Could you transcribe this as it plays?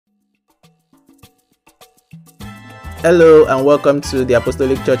Hello and welcome to the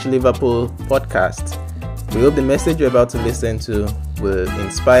Apostolic Church Liverpool podcast. We hope the message you're about to listen to will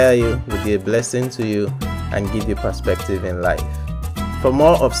inspire you, will be a blessing to you, and give you perspective in life. For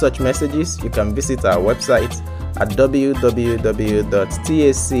more of such messages, you can visit our website at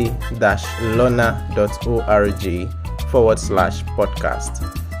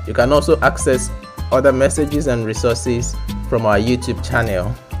www.tac-lona.org/podcast. You can also access other messages and resources from our YouTube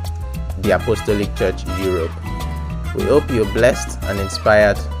channel, The Apostolic Church Europe. We hope you're blessed and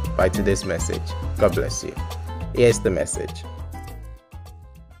inspired by today's message. God bless you. Here's the message.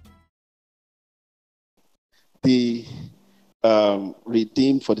 The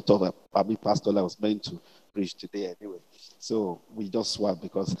redeemed for the top. Pastor, I was meant to preach today anyway. So we just swap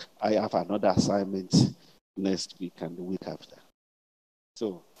because I have another assignment next week and the week after.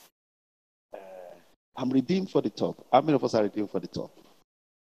 So I'm redeemed for the top. How many of us are redeemed for the top?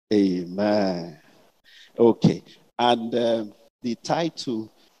 Amen. Okay. And the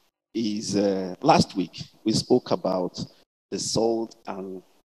title is, last week we spoke about the salt, and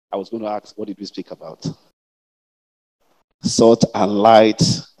I was going to ask, what did we speak about? Salt and light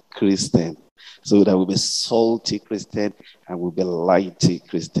Christian. So that we'll be salty Christian and we'll be lighty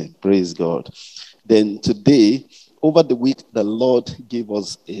Christian. Praise God. Then today, over the week, the Lord gave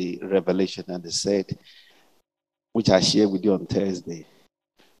us a revelation, and He said, which I shared with you on Thursday,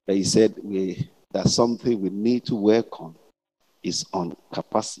 that He said that's something we need to work on is on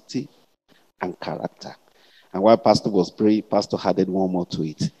capacity and character. And while Pastor was praying, Pastor added one more to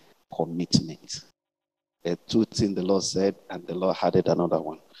it, commitment. There are two things the Lord said, and the Lord added another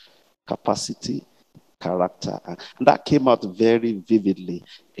one, capacity, character. And that came out very vividly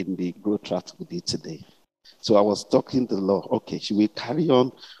in the growth track we did today. So I was talking to the Lord, okay, should we carry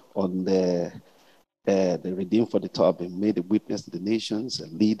on the redeemed for the top and made a witness to the nations, a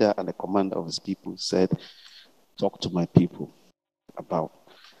leader and a commander of His people, said, talk to my people about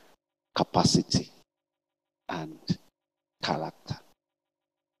capacity and character.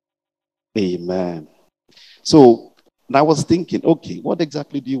 Amen. So I was thinking, okay, what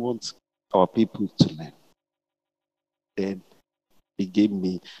exactly do you want our people to learn? Then He gave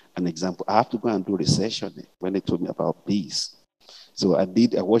me an example. I have to go and do research on it when He told me about bees. So I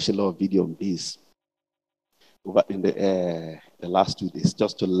watched a lot of video on bees in the last 2 days,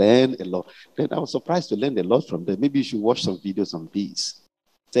 just to learn a lot. Then I was surprised to learn a lot from them. Maybe you should watch some videos on bees.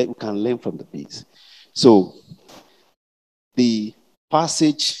 Then we can learn from the bees. So the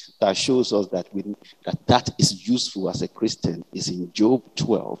passage that shows us that is useful as a Christian is in Job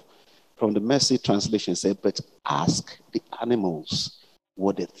 12. From the Message translation said, but ask the animals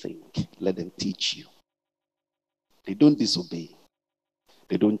what they think. Let them teach you. They don't disobey.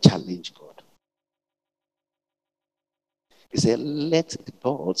 They don't challenge God. He said, let the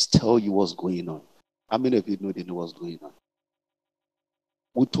birds tell you what's going on. How many of you know they know what's going on?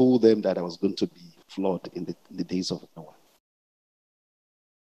 Who told them that there was going to be flood in the days of Noah?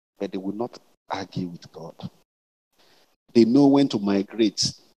 But they would not argue with God. They know when to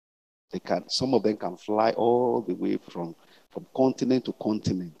migrate. Some of them can fly all the way from continent to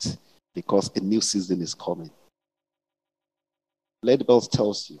continent because a new season is coming. Let the birds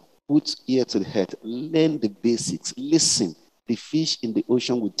tell you. Put ear to the head. Learn the basics. Listen. The fish in the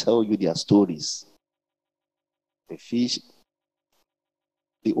ocean will tell you their stories. The fish,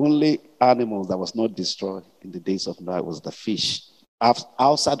 the only animal that was not destroyed in the days of Noah was the fish.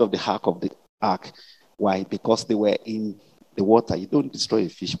 Outside of the ark. Why? Because they were in the water. You don't destroy a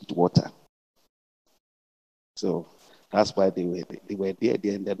fish with water. So that's why they were there.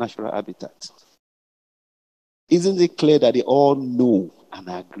 They're in their natural habitat. Isn't it clear that they all know and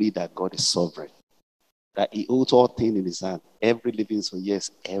agree that God is sovereign? That He holds all things in His hand. Every living soul,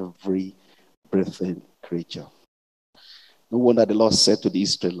 yes, every breathing creature. No wonder the Lord said to the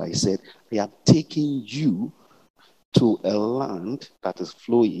Israelites, He said, I am taking you to a land that is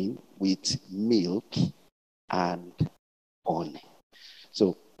flowing with milk and honey.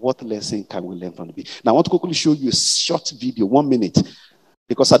 So what lesson can we learn from the bee? Now I want to quickly show you a short video, 1 minute,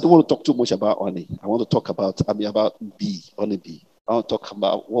 because I don't want to talk too much about honey. I want to talk about bee, honey bee. I want to talk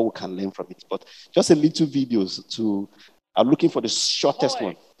about what we can learn from it. But just a little videos I'm looking for the shortest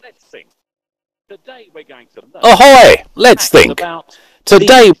one. Let's think. Today we're going to learn. Ahoy! Let's think.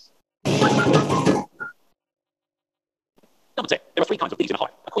 Today. Number 10. There are 3 kinds of bees in a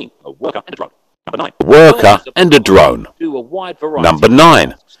hive: a queen, a worker, and a drone. Number 9. Worker and a drone. Do a wide variety. Number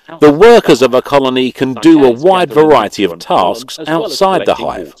 9. The workers of a colony can do a wide variety of tasks outside the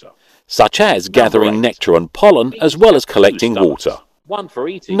hive, such as gathering nectar and pollen as well as collecting water. One for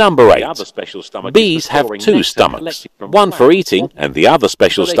eating. Number The 8. other special stomach Bees is for have storing 2 nectar stomachs. collected from One for flowers eating, or and the other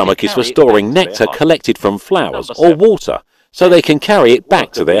special so they can stomach is for carry it storing back to their nectar hive. collected from flowers Number or 7. water, so they can carry it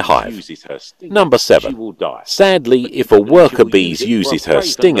back to their Worker bee hive. uses her stinger, Number she 7. will die. Sadly, But if a usually she worker will bee use it for a uses her brave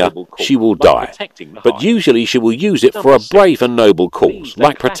and stinger, noble cause, she will like die. protecting the But hive. usually she will use it for Number a 6. brave and noble cause, Bees are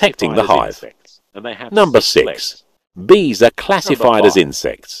like protecting the classified as hive. insects, and they have Number 6 6. legs. Bees are classified as 5.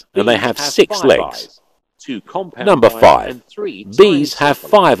 insects, and they Bees have have 6 5 legs. eyes, 2 compound Number eyes 5. and 3 tiny Bees have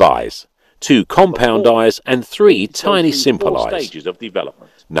simple eyes. 5 eyes, 2 compound Number 4. eyes, and 3 Bees go tiny through simple 4 eyes. stages of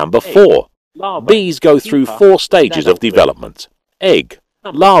development. Number Egg, 4. larvae, Bees go through pupa, 4 and stages of adult bee. development: egg,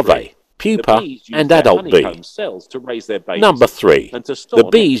 Number larvae, 3. The pupa, bees use and their adult bee. honeycomb cells to raise their babies Number in 3. and to The store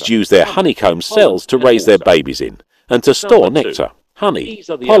bees nectar, use their honey, honeycomb pollen, cells to and raise their water. babies in and to store Number 2. nectar, honey,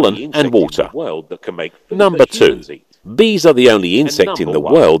 Bees are the pollen, only and insect in water. the world that can make food Number that 2. humans eat. Bees are the only insect in number the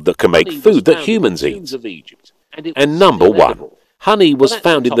 1. world that can make Honey was food that found in the humans tombs eat. of Egypt, and it And was number still 1. edible. Honey was that's the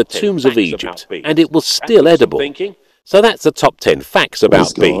found in the top 10 tombs of facts Egypt, about bees. and it was That still took some edible. thinking. So that's the top 10 facts about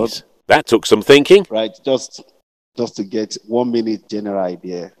Praise God. bees. That took some thinking. Right, just to get 1 minute general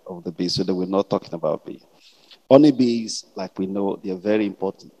idea of the bees so that we're not talking about bees. Honeybees, like we know, they're very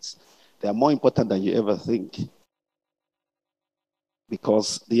important. They are more important than you ever think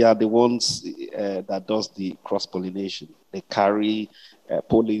because they are the ones that does the cross-pollination. They carry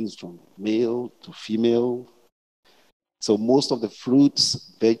pollens from male to female. So most of the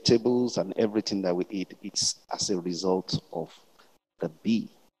fruits, vegetables, and everything that we eat, it's as a result of the bee.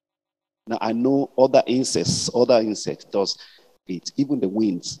 Now, I know other insects does it, even the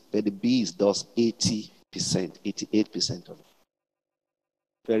winds, but the bees does 80%, 88% of it.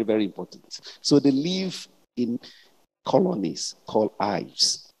 Very, very important. So they live in colonies called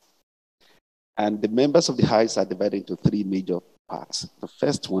hives. And the members of the hives are divided into 3 major parts. The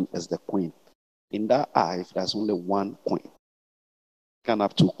first one is the queen. In that hive, there's only 1 queen. You can't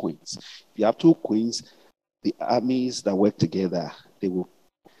have 2 queens. If you have 2 queens, the armies that work together, they will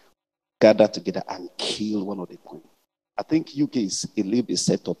gather together and kill one of the queens. I think UK is a little bit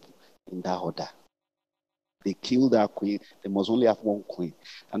set up in that order. They kill that queen. They must only have 1 queen.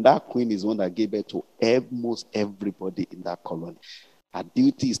 And that queen is one that gave birth to almost everybody in that colony. Her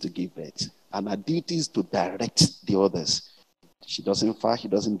duty is to give birth. And her duty is to direct the others. She doesn't fight. She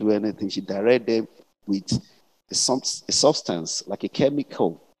doesn't do anything. She directs them with a substance, like a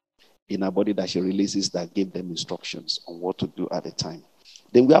chemical in her body that she releases that give them instructions on what to do at the time.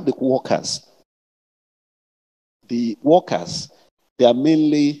 Then we have the workers. The workers, they are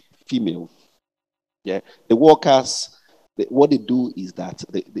mainly female. Yeah, the workers, what they do is that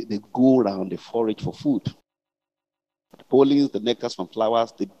they go around, they forage for food. The pollens, the nectars from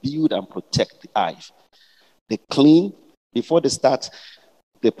flowers, they build and protect the hive. They clean, before they start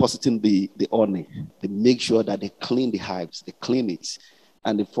depositing the honey, they make sure that they clean the hives, they clean it,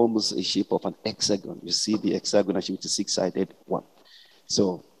 and it forms a shape of an hexagon. You see the hexagon actually with a 6-sided one.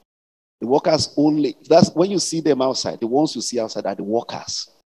 So the workers only, that's when you see them outside, the ones you see outside are the workers.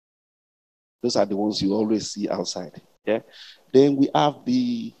 Those are the ones you always see outside. Yeah. Then we have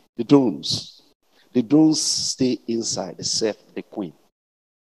the drones. The drones stay inside, they serve the queen.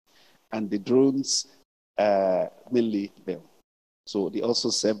 And the drones mainly male. So they also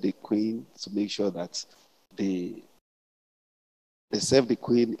serve the queen to make sure that they serve the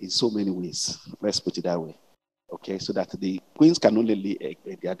queen in so many ways. Let's put it that way. Okay, so that the queens can only lay egg,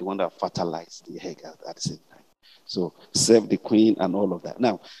 they are the one that fertilize the egg at the same time. So serve the queen and all of that.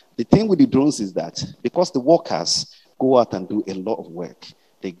 Now, the thing with the drones is that because the workers go out and do a lot of work,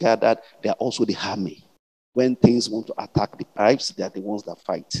 they gather, they are also the army. When things want to attack the hives, they are the ones that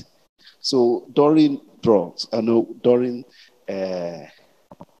fight. So during droughts, during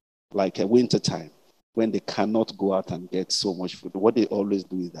like a winter time, when they cannot go out and get so much food, what they always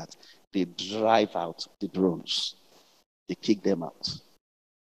do is that they drive out the drones. They kick them out.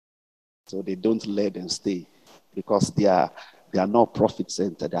 So they don't let them stay because they are not profit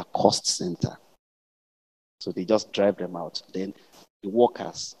center, they are cost center. So they just drive them out. Then the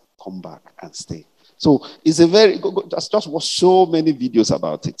workers come back and stay. So it's a very, just watch so many videos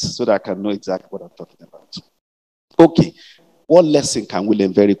about it so that I can know exactly what I'm talking about. Okay, what lesson can we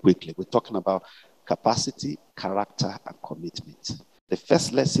learn very quickly? We're talking about capacity, character, and commitment. The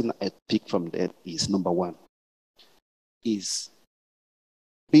first lesson I pick from that is number 1, is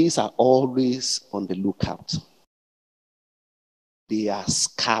bees are always on the lookout. They are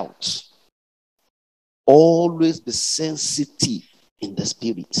scouts. Always be sensitive in the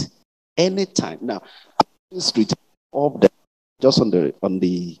spirit. Anytime. Now, street up there, just on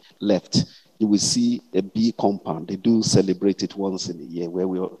the left, you will see a bee compound. They do celebrate it once in a year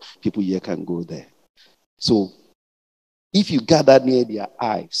where people here can go there. So If you gather near their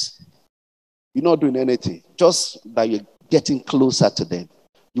eyes, you're not doing anything. Just that you're getting closer to them,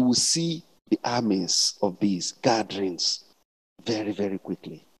 you will see the armies of these gatherings very, very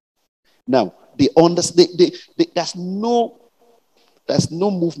quickly. Now, they understand. There's no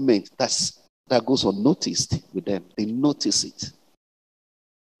movement that goes unnoticed with them. They notice it.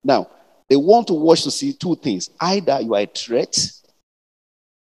 Now, they want to watch to see two things: either you are a threat,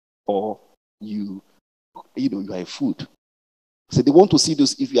 or you are a food. So they want to see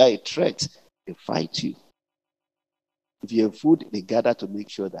this. If you are a threat, they fight you. If you have food, they gather to make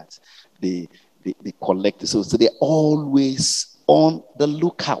sure that they collect it. So they're always on the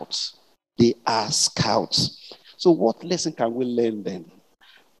lookout. They are scouts. So what lesson can we learn then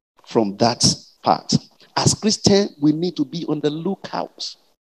from that part? As Christians, we need to be on the lookout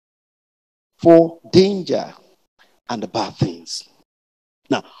for danger and the bad things.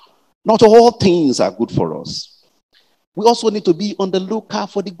 Now, not all things are good for us. We also need to be on the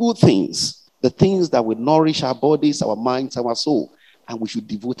lookout for the good things, the things that will nourish our bodies, our minds, our soul. And we should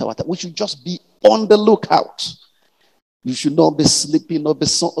devote our time. We should just be on the lookout. You should not be sleeping, not be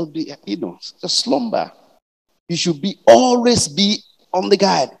just slumber. You should always be on the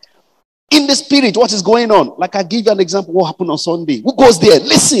guard. In the spirit, what is going on? Like I give you an example, what happened on Sunday. Who goes there?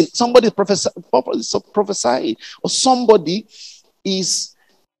 Listen, somebody prophesying, or somebody is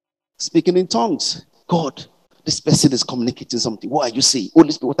speaking in tongues. God, this person is communicating something. What are you saying?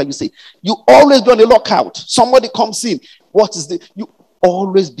 Holy Spirit, what are you saying? You always be on the lookout. Somebody comes in. What is the? You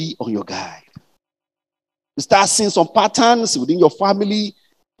always be on your guard. You start seeing some patterns within your family.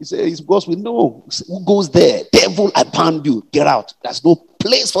 It's because we know who goes there. Devil, I bound you. Get out. There's no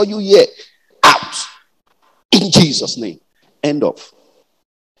place for you here. Out. In Jesus' name. End of.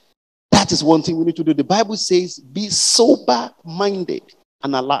 That is one thing we need to do. The Bible says, be sober-minded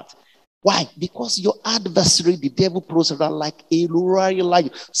and alert. Why? Because your adversary, the devil, prowls around like a roaring lion,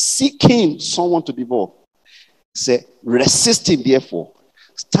 seeking someone to devour. Say, resist him, therefore,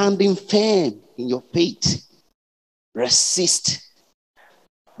 standing firm in your faith. Resist.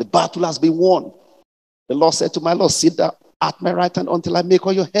 The battle has been won. The Lord said to my Lord, sit down at my right hand until I make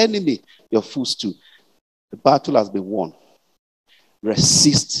all your enemy your footstool. The battle has been won.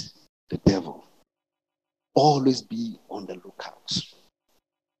 Resist the devil. Always be on the lookout.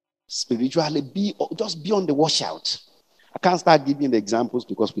 Spiritually, just be on the watch out. I can't start giving the examples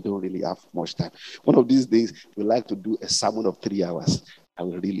because we don't really have much time. One of these days, we like to do a sermon of 3 hours. I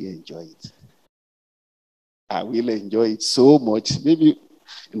will really enjoy it. I will enjoy it so much. Maybe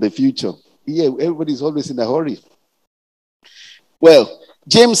in the future. Yeah, everybody's always in a hurry. Well,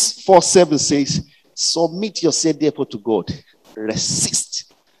 James 4:7 says, submit yourself therefore to God.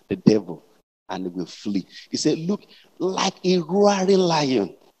 Resist the devil and he will flee. He said, look, like a roaring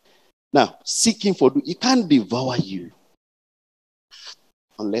lion. Now, seeking for he can't devour you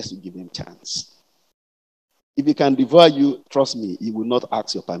unless you give him chance. If he can devour you, trust me, he will not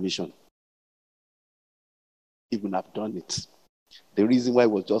ask your permission. He will have done it. The reason why he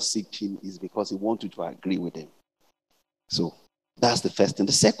was just seeking is because he wanted to agree with him. So that's the first thing.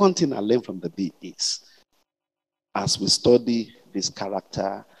 The second thing I learned from the B is, as we study this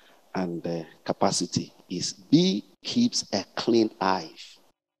character and capacity, is B keeps a clean eye.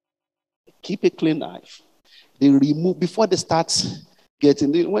 Keep a clean eye. They remove, before they start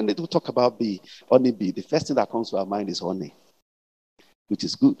getting, when they do talk about bee, honey bee, the first thing that comes to our mind is honey, which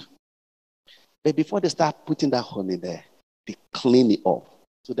is good. But before they start putting that honey there, they clean it up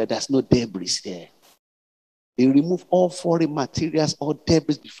so that there's no debris there. They remove all foreign materials, all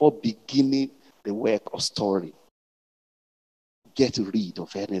debris before beginning the work or story. Get rid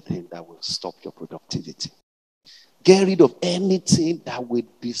of anything that will stop your productivity. Get rid of anything that will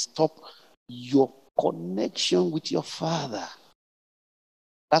disturb your connection with your Father.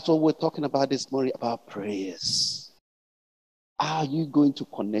 That's what we're talking about this morning, about prayers. How are you going to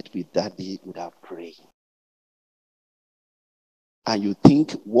connect with Daddy without praying? And you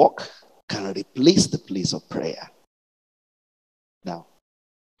think work can replace the place of prayer. Now,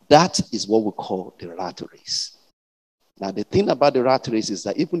 that is what we call the rat race. Now, the thing about the rat race is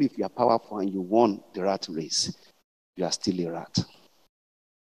that even if you are powerful and you won the rat race, you are still a rat.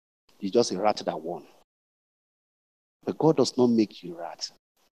 You're just a rat that won. But God does not make you a rat.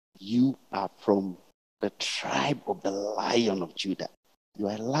 You are from the tribe of the Lion of Judah. You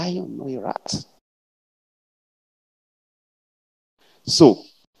are a lion, not a rat. So,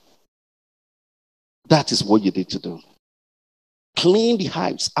 that is what you need to do. Clean the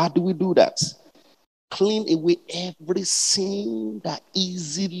hives. How do we do that? Clean away every sin that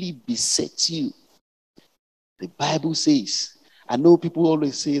easily besets you. The Bible says, I know people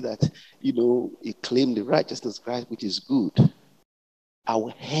always say that, you claim the righteousness of Christ, which is good.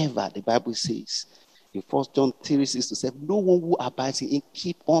 However, the Bible says in 1 John 3:6-7, no one who abides in him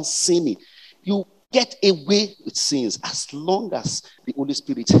keep on sinning. You get away with sins as long as the Holy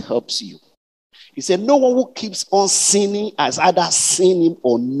Spirit helps you. He said, no one who keeps on sinning has either seen him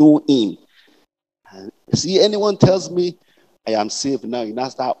or know him. And see, anyone tells me I am saved now, you now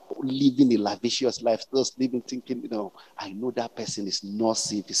start living a lavish life, just living thinking, I know that person is not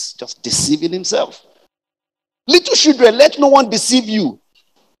saved. He's just deceiving himself. Little children, let no one deceive you.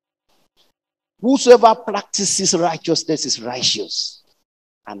 Whosoever practices righteousness is righteous,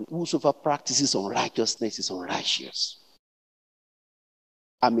 and whosoever practices unrighteousness is unrighteous.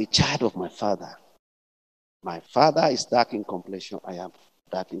 I'm a child of my Father. My Father is dark in complexion. I am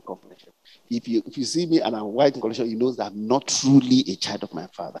dark in complexion. If you see me and I'm white in complexion, you know that I'm not truly a child of my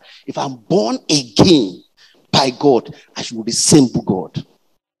Father. If I'm born again by God, I should resemble God.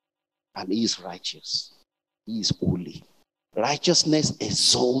 And he is righteous. He is holy. Righteousness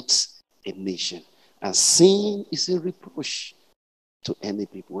exalts a nation. And sin is a reproach to any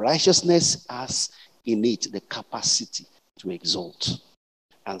people. Righteousness has in it the capacity to exalt.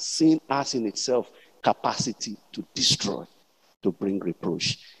 And sin has in itself capacity to destroy, to bring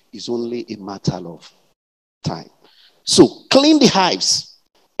reproach. It's only a matter of time. So clean the hives.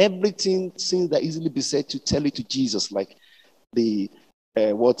 Everything seems that easily be said to tell it to Jesus, like the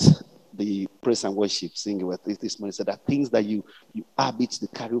praise and worship singer with this morning said, that things that you habits to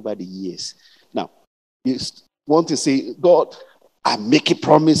carry over the years. Now, you want to say, God, I make a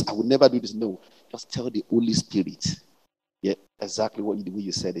promise, I will never do this. No, just tell the Holy Spirit. Yeah, exactly the way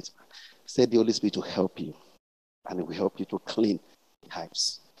you said it. Say the Holy Spirit to help you, and it will help you to clean the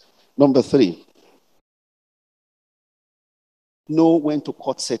hives. Number 3, know when to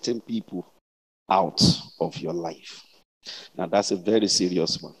cut certain people out of your life. Now, that's a very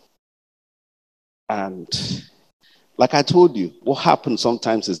serious one. And like I told you, what happens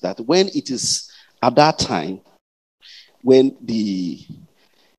sometimes is that when it is at that time, when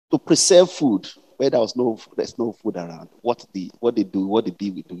to preserve food, where there's no food around, what the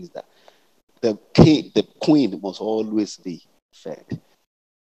bee will do is that the queen must always be fed.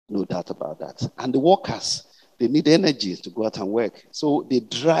 No doubt about that. And the workers, they need energy to go out and work. So they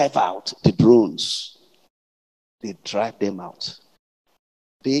drive out the drones. They drive them out.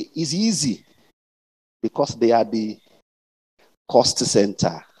 It's easy because they are the cost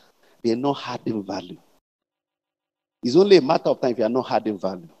center. They are not adding value. It's only a matter of time if you are not adding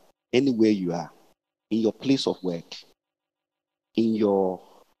value. Anywhere you are, in your place of work, in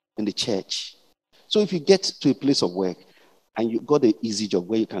the church. So if you get to a place of work and you got an easy job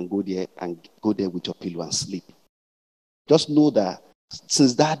where you can go there with your pillow and sleep, just know that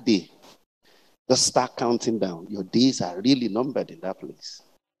since that day, just start counting down. Your days are really numbered in that place.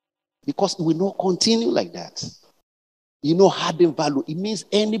 Because it will not continue like that. Adding value. It means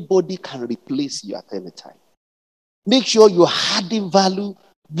anybody can replace you at any time. Make sure you're adding value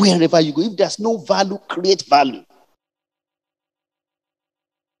wherever you go. If there's no value, create value.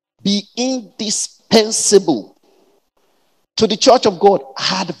 Be indispensable to the church of God.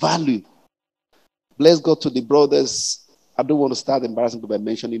 Add value. Bless God to the brothers. I don't want to start embarrassing by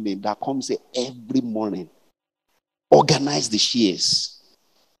mentioning names. That comes every morning. Organize the shares.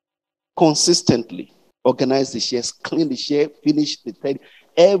 Consistently. Organize the shares. Clean the share. Finish the trade.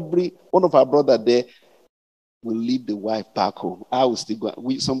 Every one of our brothers there will lead the wife back home. I will still go.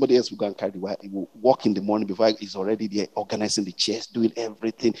 Somebody else will go and carry the wife. He will walk in the morning before he's already there, organizing the chairs, doing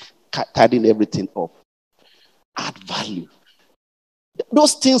everything, tidying everything up. Add value.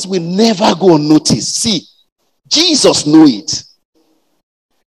 Those things will never go unnoticed. See, Jesus knew it.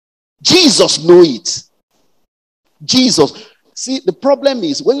 Jesus knew it. Jesus. See, the problem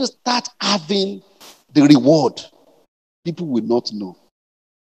is when you start having the reward, people will not know.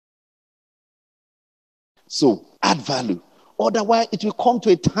 So, add value. Otherwise, it will come to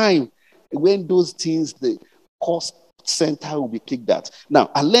a time when those things, the cost center will be kicked out.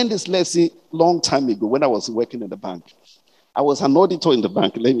 Now, I learned this lesson long time ago when I was working in the bank. I was an auditor in the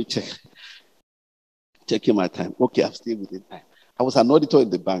bank. Let me check. Checking my time. Okay, I'm still within time. I was an auditor in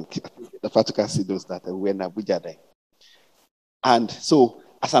the bank. The Fatuka see those that were in Abuja there. And so,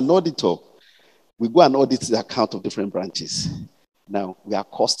 as an auditor, we go and audit the account of different branches. Now, we are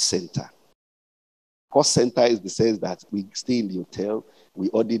cost center. Cost center is the sense that we stay in the hotel, we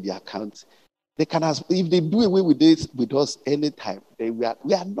audit the account. They can ask, if they do away with this with us anytime, we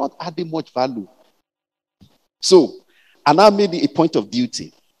are not adding much value. So, I now made it a point of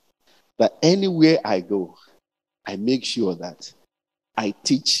duty that anywhere I go, I make sure that I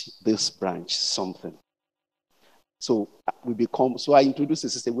teach this branch something. So I introduced a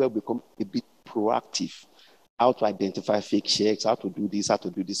system where we become a bit proactive. How to identify fake checks, how to do this, how to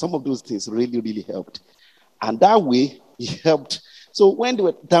do this. Some of those things really, really helped. And that way, it helped. So when they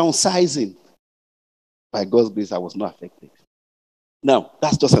were downsizing, by God's grace, I was not affected. Now,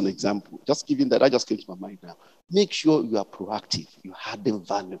 that's just an example. Just giving that just came to my mind now. Make sure you are proactive. You add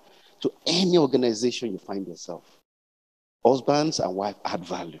value to any organization you find yourself. Husbands and wife add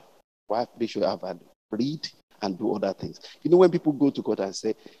value. Wife, make sure you add value. Read and do other things. You know, when people go to God and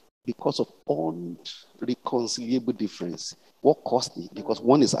say, because of unreconcilable difference, what cost me? Because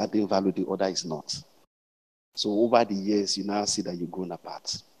one is adding value, the other is not. So over the years, you now see that you're grown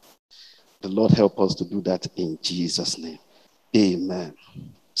apart. The Lord help us to do that in Jesus' name. Amen.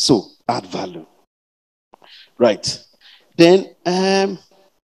 So, add value. Right. Then,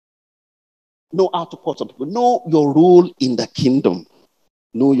 know how to call some people. Know your role in the kingdom.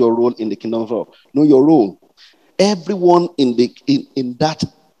 Know your role in the kingdom of God. Know your role. Everyone in the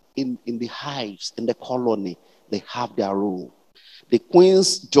hives, in the colony, they have their role. The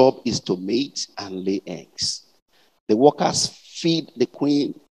queen's job is to mate and lay eggs. The workers feed the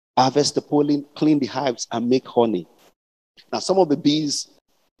queen, harvest the pollen, clean the hives, and make honey. Now, some of the bees,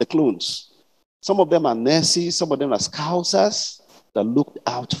 the clones, some of them are nurses, some of them are scousers that looked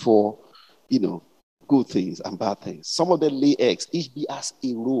out for, good things and bad things. Some of them lay eggs. Each bee has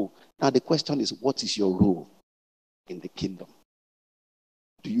a role. Now, the question is, what is your role in the kingdom?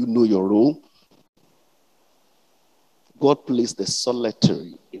 Do you know your role? God placed the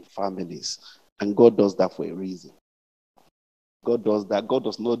solitary in families, and God does that for a reason. God does that. God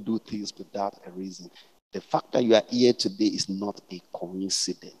does not do things without a reason. The fact that you are here today is not a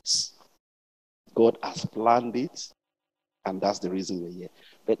coincidence. God has planned it, and that's the reason you're here.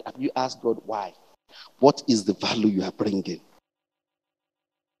 But have you asked God why? What is the value you are bringing?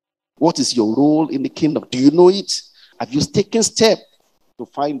 What is your role in the kingdom? Do you know it? Have you taken steps to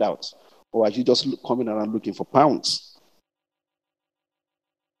find out? Or are you just coming around looking for pounds?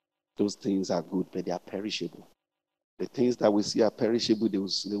 Those things are good, but they are perishable. The things that we see are perishable.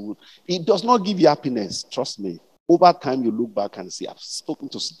 It does not give you happiness. Trust me. Over time, you look back and see, I've spoken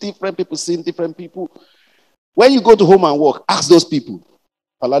to different people, seen different people. When you go to home and work, ask those people.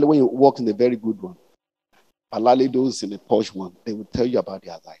 Palali, when you work in a very good one. Palali, those in a posh one, they will tell you about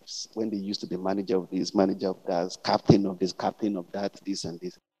their lives. When they used to be manager of this, manager of that, captain of this, captain of that, this and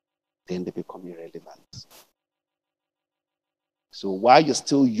this. Then they become irrelevant. So while you're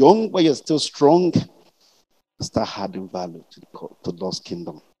still young, while you're still strong, start adding value to God's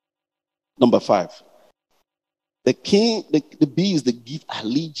kingdom. Number 5. The bees, they give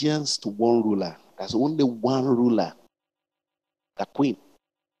allegiance to one ruler. There's only one ruler, the queen.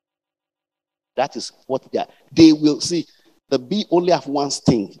 That is what they will see. The bee only have one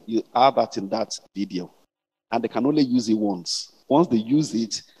sting. You have that in that video. And they can only use it once. Once they use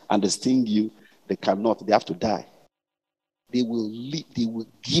it and they sting you, they cannot. They have to die. They will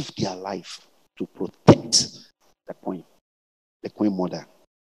give their life to protect the queen mother.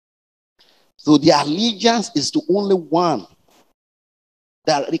 So their allegiance is to only one.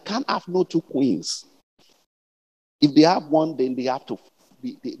 That they can't have no two queens. If they have one, then they have to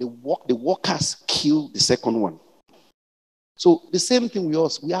the workers kill the second one. So the same thing with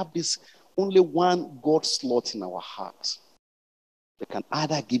us. We have this only one God slot in our heart. They can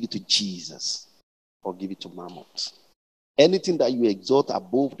either give it to Jesus or give it to Mammoth. Anything that you exalt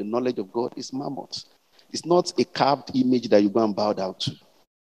above the knowledge of God is Mammoth. It's not a carved image that you go and bow down to.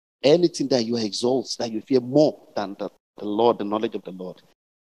 Anything that you exalt, that you fear more than the Lord, the knowledge of the Lord,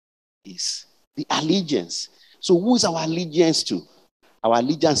 is the allegiance. So who is our allegiance to? Our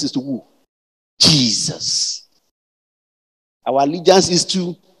allegiance is to who? Jesus. Our allegiance is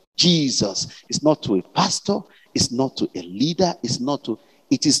to Jesus. It's not to a pastor. It's not to a leader.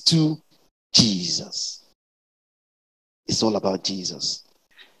 It is to Jesus. It's all about Jesus.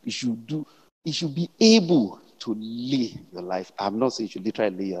 You should be able to live your life. I'm not saying you should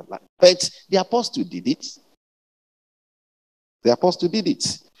literally live your life, but the apostle did it. The apostle did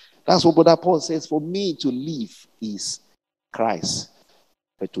it. That's what Brother Paul says. For me to live is Christ,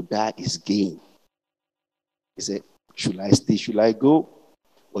 but to die is gain. He said, should I stay? Should I go?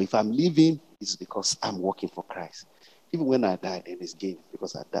 Or if I'm living, it's because I'm working for Christ. Even when I die, then it's gain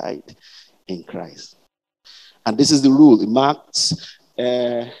because I died in Christ. And this is the rule. In Mark's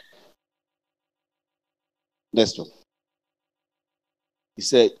next one. He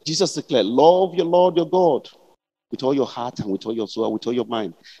said, Jesus declared, love your Lord your God with all your heart and with all your soul, with all your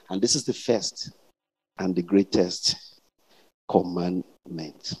mind. And this is the first and the greatest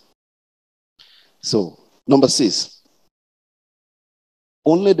commandment. So, number 6.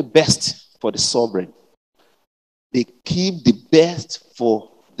 Only the best for the sovereign. They keep the best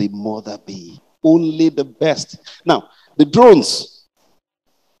for the mother bee. Only the best. Now, the drones,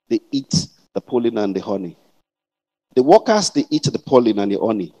 they eat the pollen and the honey. The workers, they eat the pollen and the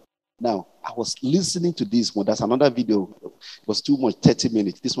honey. Now, I was listening to this one. That's another video. It was too much, 30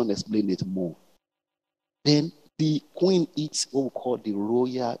 minutes. This one explained it more. Then the queen eats what we call the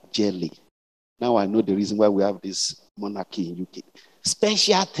royal jelly. Now I know the reason why we have this monarchy in UK.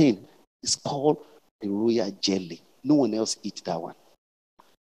 Special thing is called the royal jelly. No one else eats that one.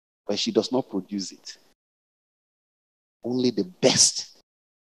 But she does not produce it. Only the best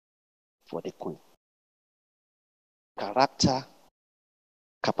for the queen. Character,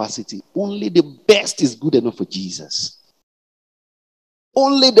 capacity. Only the best is good enough for Jesus.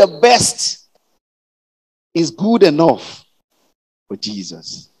 Only the best is good enough for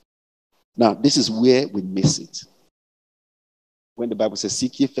Jesus. Now, this is where we miss it. When the Bible says,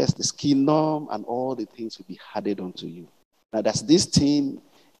 seek ye first this kingdom and all the things will be added unto you. Now, that's this thing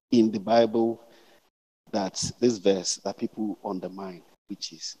in the Bible, that's this verse that people undermine,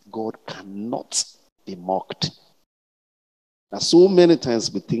 which is God cannot be mocked. Now, so many times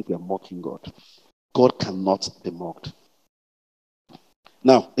we think we are mocking God. God cannot be mocked.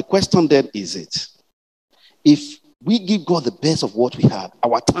 Now, the question then is it, if we give God the best of what we have,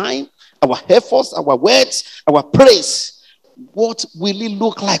 our time, our efforts, our words, our praise, what will it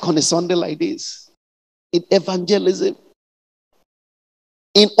look like on a Sunday like this? In evangelism,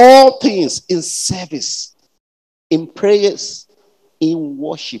 in all things, in service, in prayers, in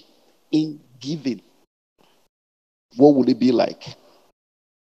worship, in giving. What would it be like?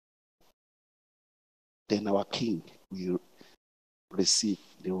 Then our King will receive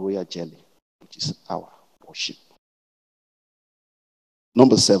the royal jelly, which is our worship.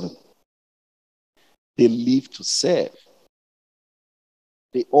 Number 7, they live to serve.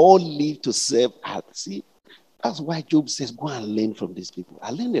 They all live to serve. See, that's why Job says, go and learn from these people.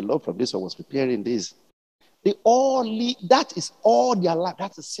 I learned a lot from this. I was preparing this. They all live, that is all their life.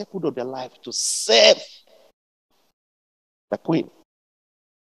 That's the circle of their life, to serve the queen.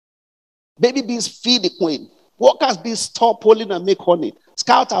 Baby bees feed the queen. Workers bees store pollen and make honey.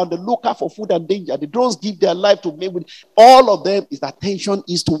 Scouts are on the lookout for food and danger. The drones give their life to make with. All of them is attention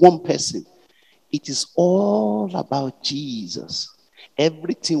is to one person. It is all about Jesus.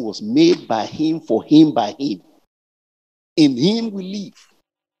 Everything was made by him, for him, by him. In him we live.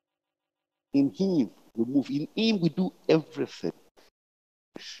 In him we move. In him we do everything.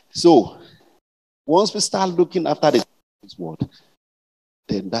 So, once we start looking after this word,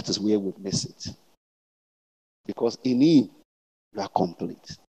 then that is where we miss it. Because in him, you are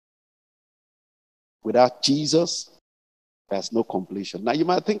complete. Without Jesus, there's no completion. Now, you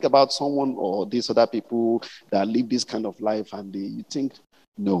might think about someone or these other people that live this kind of life and you think,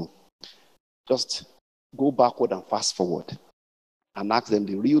 no. Just go backward and fast forward and ask them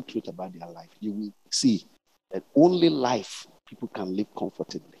the real truth about their life. You will see that only life people can live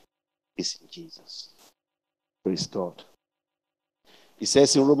comfortably is in Jesus. Praise God. He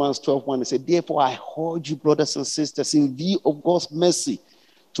says in Romans 12:1, he said, therefore I urge you, brothers and sisters, in view of God's mercy,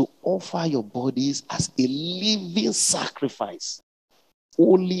 to offer your bodies as a living sacrifice,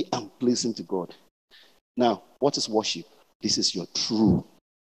 holy and pleasing to God. Now, what is worship? This is your true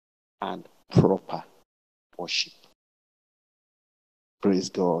and proper worship. Praise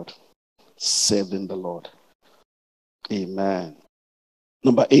God. Serving the Lord. Amen.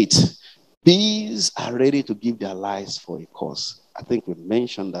 Number 8, bees are ready to give their lives for a cause. I think we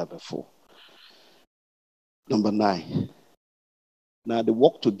mentioned that before. Number 9. Now they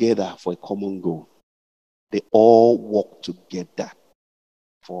work together for a common goal. They all work together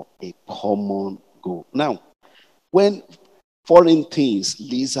for a common goal. Now, when foreign things,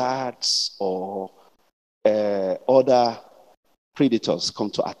 lizards or other predators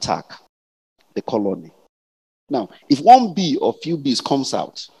come to attack the colony. Now, if one bee or few bees comes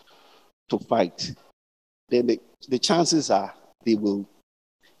out to fight, then the chances are they will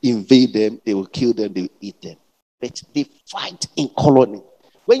invade them, they will kill them, they will eat them. But they fight in colony.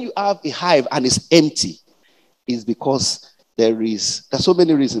 When you have a hive and it's empty, it's because there's so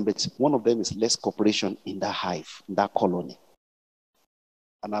many reasons, but one of them is less cooperation in that hive, in that colony.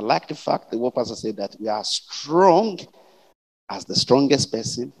 And I like the fact that what Pastor said, that we are strong as the strongest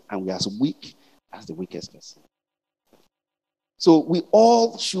person and we are as weak as the weakest person. So we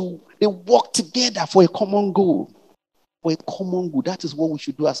all they work together for a common goal. For a common good. That is what we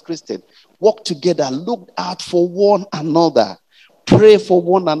should do as Christians. Work together. Look out for one another. Pray for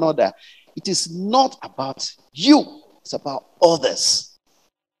one another. It is not about you. It's about others.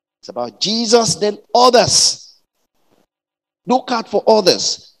 It's about Jesus, then others. Look out for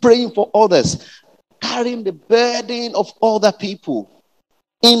others. Praying for others. carrying the burden of other people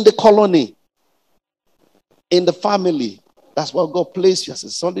in the colony, in the family. That's why God placed you as a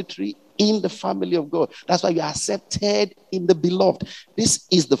solitary in the family of God. That's why you are accepted in the beloved. This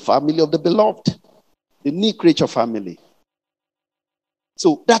is the family of the beloved, the new creature family.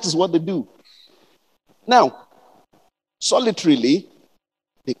 So that is what they do. Now, solitarily,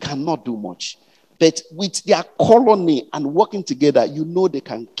 they cannot do much. But with their colony and working together, you know they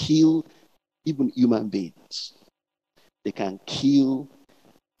can kill even human beings. They can kill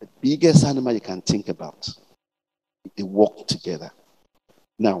the biggest animal you can think about. They work together.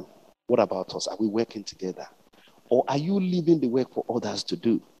 Now, what about us? Are we working together? Or are you leaving the work for others to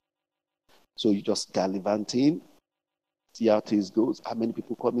do? So you just gallivanting, see how things goes. How many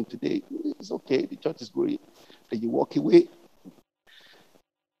people coming today? It's okay, the church is growing. Then you walk away.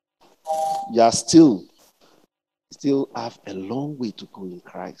 You are still have a long way to go in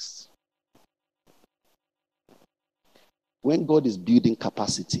Christ. When God is building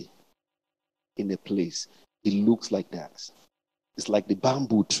capacity in a place, it looks like that. It's like the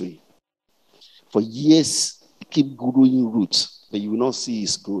bamboo tree. For years, it keep growing roots, but you will not see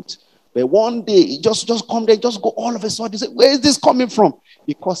its growth. But one day, it just come there, just go all of a sudden. You say, where is this coming from?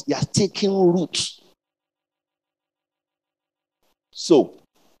 Because you are taking roots. So,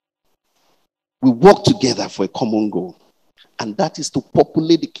 we work together for a common goal. And that is to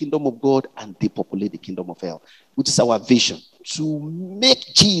populate the kingdom of God and depopulate the kingdom of hell, which is our vision, to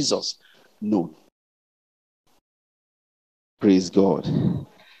make Jesus known. Praise God.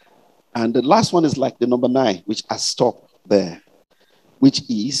 And the last one is like the number 9, which I stopped there, which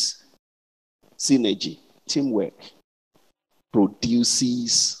is synergy, teamwork,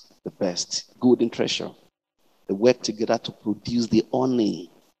 produces the best, golden treasure. They work together to produce the honey.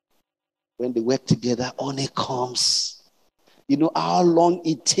 When they work together, honey comes. You know how long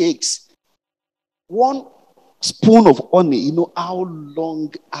it takes. One spoon of honey, you know how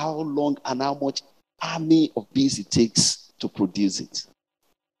long and how much army of bees it takes to produce it.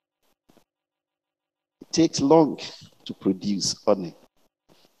 It takes long to produce honey.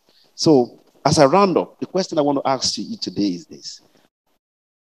 So, as I round up, the question I want to ask you today is this.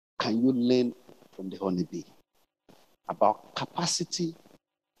 Can you learn from the honeybee about capacity,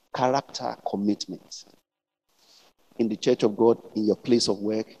 character, commitment? In the church of God, in your place of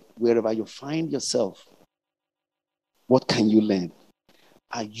work, wherever you find yourself, what can you learn?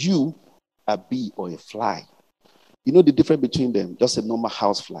 Are you a bee or a fly? You know the difference between them, just a normal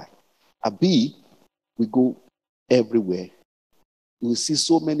house fly. A bee, we go everywhere. You will see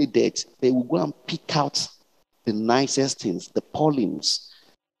so many deaths. They will go and pick out the nicest things, the pollens,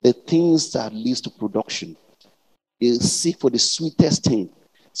 the things that leads to production. They seek for the sweetest thing.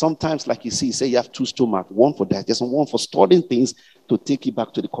 Sometimes, like you see, say you have 2 stomachs, one for digestion, one for storing things to take it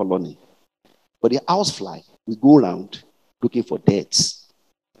back to the colony. But the housefly, we go around looking for deaths.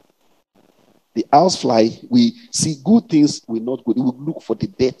 The housefly, we see good things, we're not good. We look for the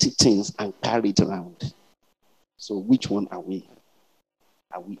dirty things and carry it around. So which one are we?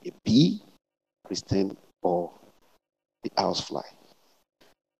 Are we a bee, Christian, or the housefly?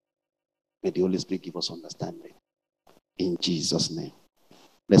 May the Holy Spirit give us understanding. In Jesus' name.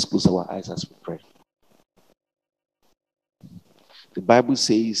 Let's close our eyes as we pray. The Bible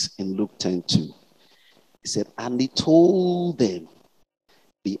says in Luke 10:2, it said, and he told them,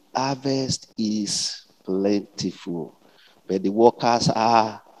 the harvest is plentiful, but the workers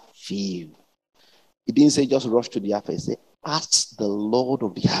are few. He didn't say just rush to the harvest. He said, ask the Lord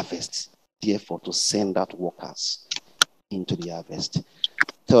of the harvest, therefore, to send out workers into the harvest.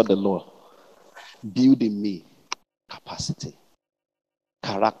 Tell the Lord, build in me capacity,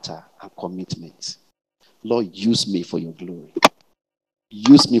 character, and commitment. Lord, use me for your glory.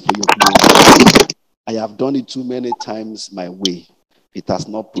 Use me for your glory. I have done it too many times my way. It has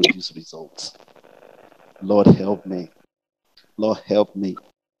not produced results. Lord, help me. Lord, help me.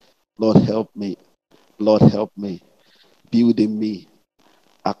 Lord, help me. Lord, help me. Build in me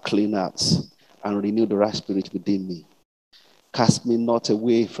a clean heart and renew the right spirit within me. Cast me not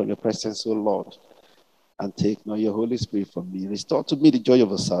away from your presence, O Lord, and take not your Holy Spirit from me. Restore to me the joy of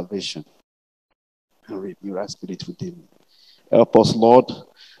your salvation and renew the right spirit within me. Help us, Lord,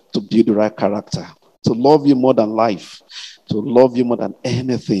 to build the right character, to love you more than life, to love you more than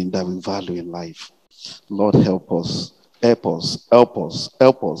anything that we value in life. Lord, help us. Help us. Help us.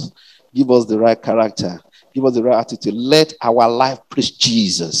 Help us. Give us the right character. Give us the right attitude. Let our life preach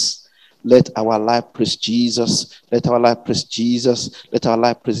Jesus. Let our life preach Jesus. Let our life preach Jesus. Let our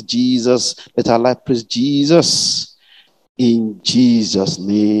life preach Jesus. Let our life preach Jesus. In Jesus'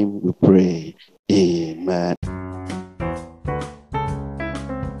 name we pray. Amen.